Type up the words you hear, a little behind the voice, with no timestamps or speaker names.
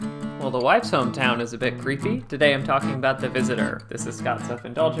Well, the wife's hometown is a bit creepy. Today I'm talking about The Visitor. This is Scott's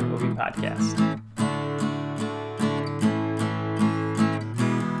Self-Indulgent Movie Podcast.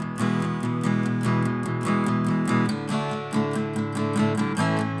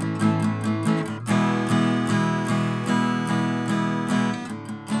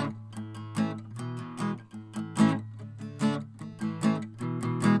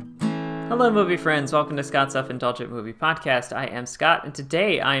 Hello, movie friends. Welcome to Scott's Self-Indulgent Movie Podcast. I am Scott, and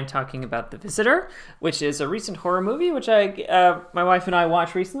today I am talking about The Visitor, which is a recent horror movie which my wife and I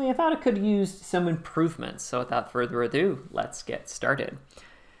watched recently. I thought it could use some improvements, so without further ado, let's get started.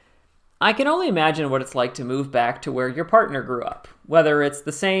 I can only imagine what it's like to move back to where your partner grew up. Whether it's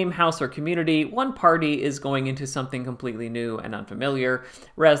the same house or community, one party is going into something completely new and unfamiliar,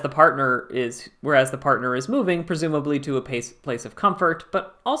 whereas the partner is moving, presumably to a place of comfort,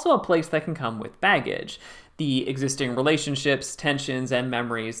 but also a place that can come with baggage. The existing relationships, tensions, and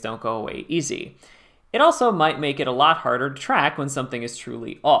memories don't go away easy. It also might make it a lot harder to track when something is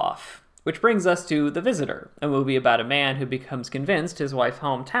truly off. Which brings us to The Visitor, a movie about a man who becomes convinced his wife's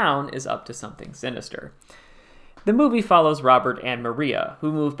hometown is up to something sinister. The movie follows Robert and Maria,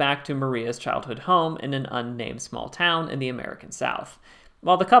 who move back to Maria's childhood home in an unnamed small town in the American South.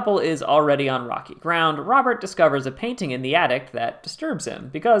 While the couple is already on rocky ground, Robert discovers a painting in the attic that disturbs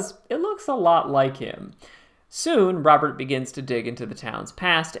him because it looks a lot like him. Soon, Robert begins to dig into the town's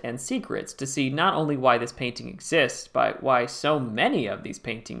past and secrets to see not only why this painting exists, but why so many of these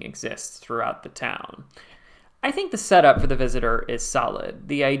paintings exist throughout the town. I think the setup for The Visitor is solid.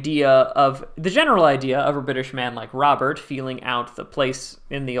 The general idea of a British man like Robert feeling out the place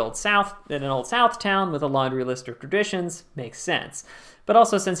in an old South town with a laundry list of traditions makes sense. But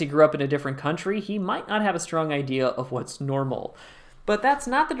also, since he grew up in a different country, he might not have a strong idea of what's normal. But that's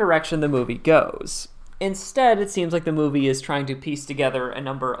not the direction the movie goes. Instead, it seems like the movie is trying to piece together a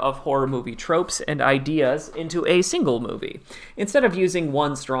number of horror movie tropes and ideas into a single movie, instead of using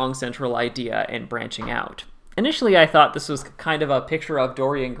one strong central idea and branching out. Initially, I thought this was kind of a picture of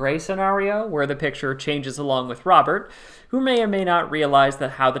Dorian Gray scenario, where the picture changes along with Robert, who may or may not realize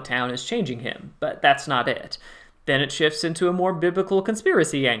how the town is changing him, but that's not it. Then it shifts into a more biblical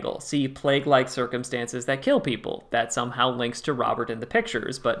conspiracy angle, see plague-like circumstances that kill people, that somehow links to Robert in the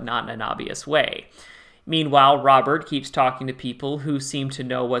pictures, but not in an obvious way. Meanwhile, Robert keeps talking to people who seem to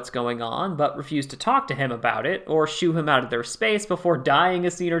know what's going on, but refuse to talk to him about it, or shoo him out of their space before dying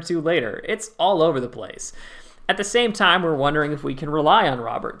a scene or two later. It's all over the place. At the same time, we're wondering if we can rely on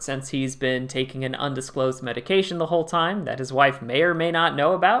Robert, since he's been taking an undisclosed medication the whole time that his wife may or may not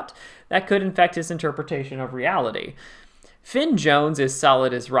know about, that could infect his interpretation of reality. Finn Jones is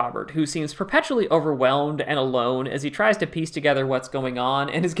solid as Robert, who seems perpetually overwhelmed and alone as he tries to piece together what's going on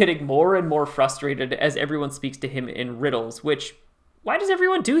and is getting more and more frustrated as everyone speaks to him in riddles, why does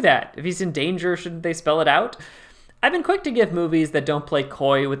everyone do that? If he's in danger, shouldn't they spell it out? I've been quick to give movies that don't play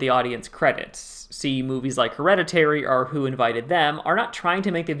coy with the audience credits. See, movies like Hereditary or Who Invited Them are not trying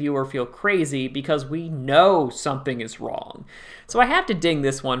to make the viewer feel crazy because we know something is wrong. So I have to ding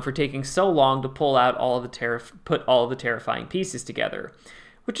this one for taking so long to put all of the terrifying pieces together.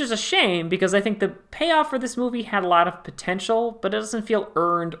 Which is a shame because I think the payoff for this movie had a lot of potential, but it doesn't feel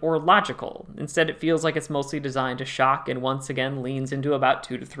earned or logical. Instead, it feels like it's mostly designed to shock and once again leans into about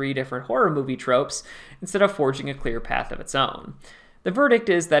 2 to 3 different horror movie tropes instead of forging a clear path of its own. The verdict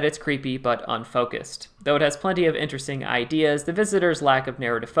is that it's creepy but unfocused. Though it has plenty of interesting ideas, The Visitor's lack of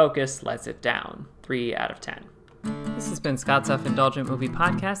narrative focus lets it down. 3 out of 10. This has been Scott's Self-Indulgent Movie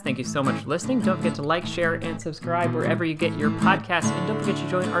Podcast. Thank you so much for listening. Don't forget to like, share, and subscribe wherever you get your podcasts. And don't forget to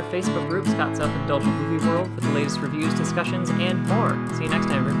join our Facebook group, Scott's Self-Indulgent Movie World, for the latest reviews, discussions, and more. See you next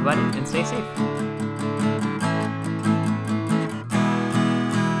time, everybody, and stay safe.